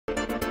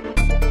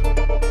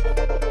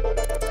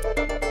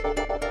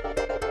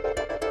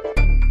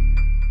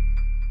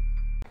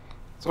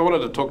So I wanted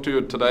to talk to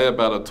you today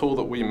about a tool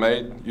that we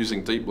made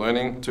using deep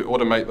learning to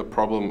automate the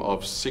problem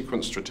of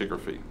sequence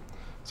stratigraphy.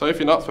 So if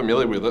you're not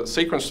familiar with it,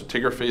 sequence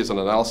stratigraphy is an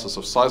analysis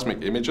of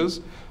seismic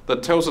images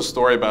that tells a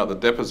story about the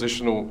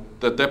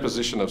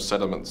deposition of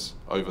sediments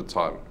over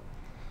time.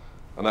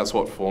 And that's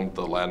what formed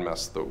the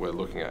landmass that we're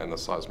looking at in the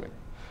seismic.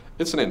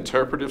 It's an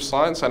interpretive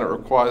science and it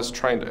requires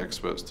trained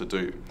experts to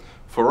do.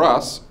 For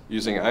us,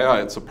 using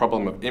AI, it's a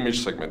problem of image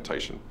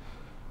segmentation,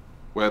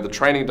 where the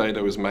training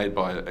data is made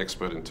by an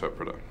expert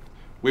interpreter.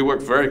 We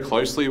work very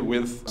closely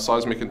with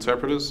seismic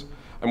interpreters,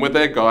 and with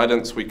their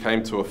guidance, we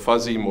came to a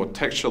fuzzy, more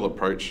textual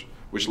approach,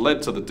 which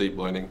led to the deep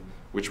learning,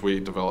 which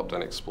we developed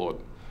and explored.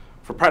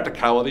 For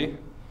practicality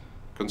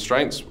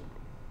constraints,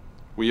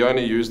 we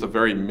only used a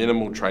very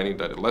minimal training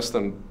data, less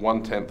than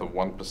 1/10 of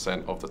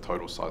 1% of the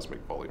total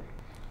seismic volume.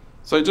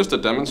 So just to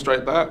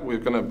demonstrate that, we're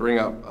going to bring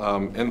up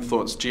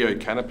Enthought's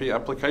GeoCanopy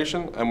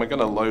application, and we're going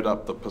to load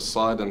up the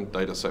Poseidon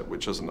dataset,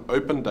 which is an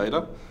open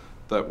data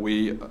that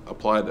we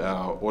applied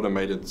our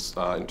automated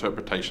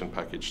interpretation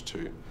package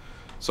to.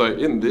 So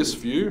in this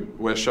view,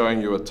 we're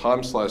showing you a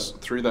time slice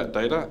through that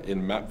data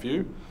in map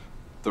view.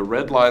 The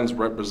red lines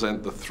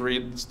represent the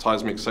 3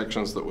 seismic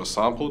sections that were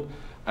sampled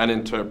and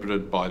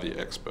interpreted by the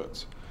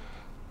experts.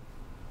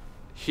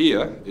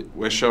 Here,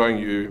 we're showing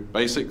you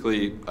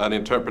basically an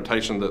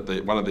interpretation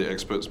that one of the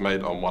experts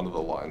made on one of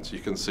the lines. You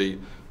can see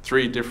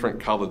 3 different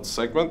colored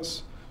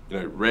segments,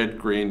 red,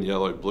 green,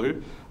 yellow,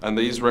 blue, and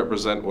these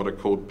represent what are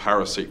called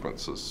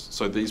parasequences.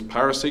 So these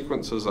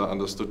parasequences are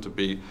understood to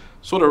be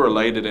sort of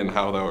related in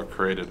how they were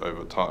created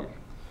over time.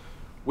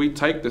 We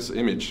take this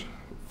image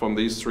from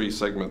these 3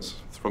 segments,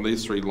 from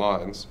these 3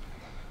 lines,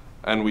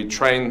 and we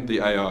train the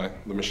AI,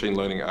 the machine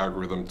learning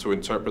algorithm, to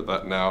interpret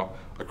that now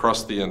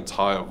across the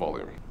entire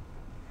volume.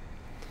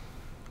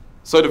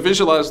 So to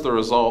visualize the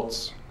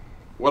results,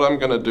 what I'm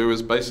going to do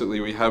is basically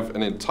we have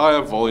an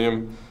entire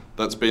volume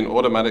that's been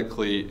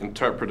automatically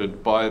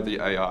interpreted by the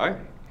AI,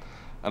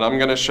 and I'm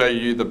going to show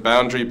you the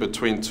boundary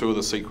between 2 of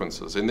the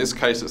sequences. In this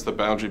case, it's the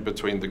boundary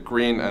between the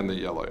green and the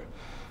yellow,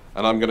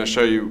 and I'm going to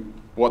show you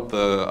what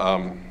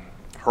a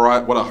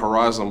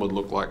horizon would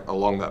look like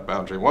along that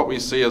boundary. And what we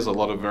see is a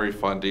lot of very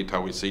fine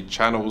detail. We see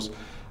channels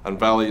and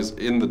valleys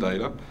in the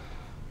data.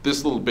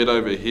 This little bit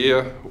over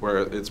here, where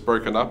it's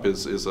broken up,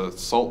 is a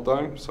salt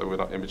dome, so we're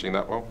not imaging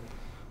that well.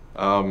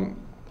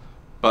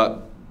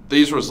 But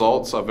these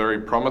results are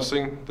very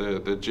promising.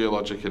 They're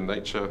geologic in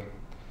nature,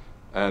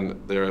 and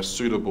they're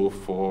suitable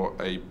for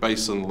a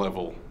basin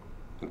level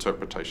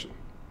interpretation.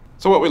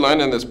 So what we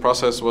learned in this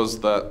process was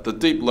that the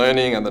deep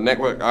learning and the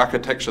network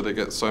architecture that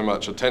gets so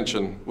much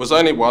attention was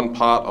only one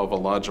part of a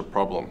larger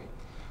problem.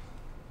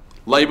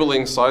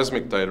 Labeling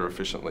seismic data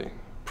efficiently.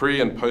 Pre-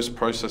 and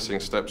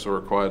post-processing steps are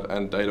required,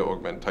 and data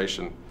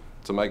augmentation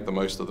to make the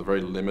most of the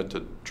very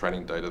limited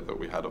training data that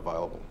we had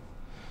available.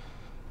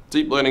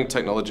 Deep learning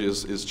technology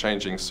is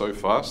changing so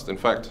fast. In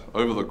fact,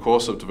 over the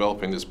course of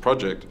developing this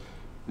project,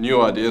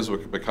 new ideas were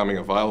becoming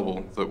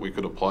available that we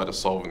could apply to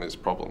solving these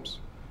problems.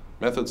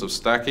 Methods of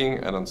stacking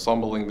and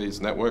ensembling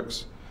these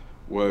networks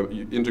were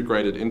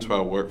integrated into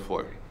our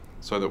workflow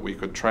so that we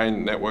could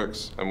train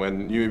networks, and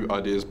when new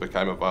ideas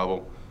became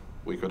available,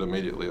 we could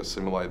immediately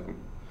assimilate them.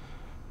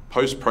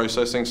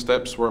 Post-processing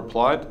steps were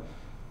applied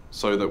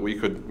so that we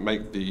could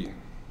make the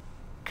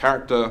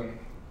character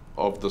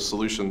of the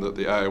solution that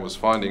the AI was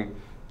finding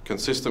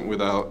consistent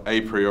with our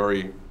a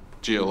priori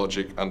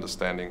geologic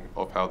understanding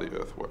of how the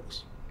Earth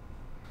works.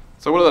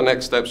 So what are the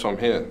next steps from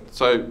here?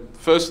 So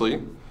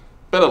firstly,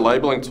 better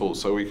labeling tools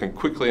so we can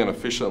quickly and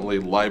efficiently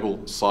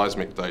label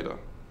seismic data.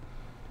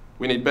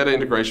 We need better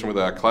integration with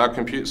our cloud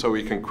compute so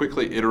we can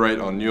quickly iterate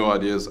on new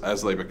ideas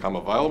as they become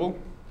available.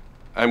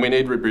 And we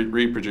need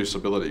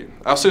reproducibility.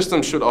 Our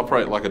system should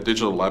operate like a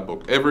digital lab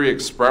book. Every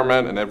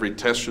experiment and every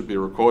test should be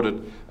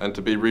recorded and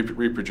to be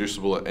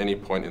reproducible at any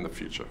point in the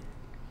future.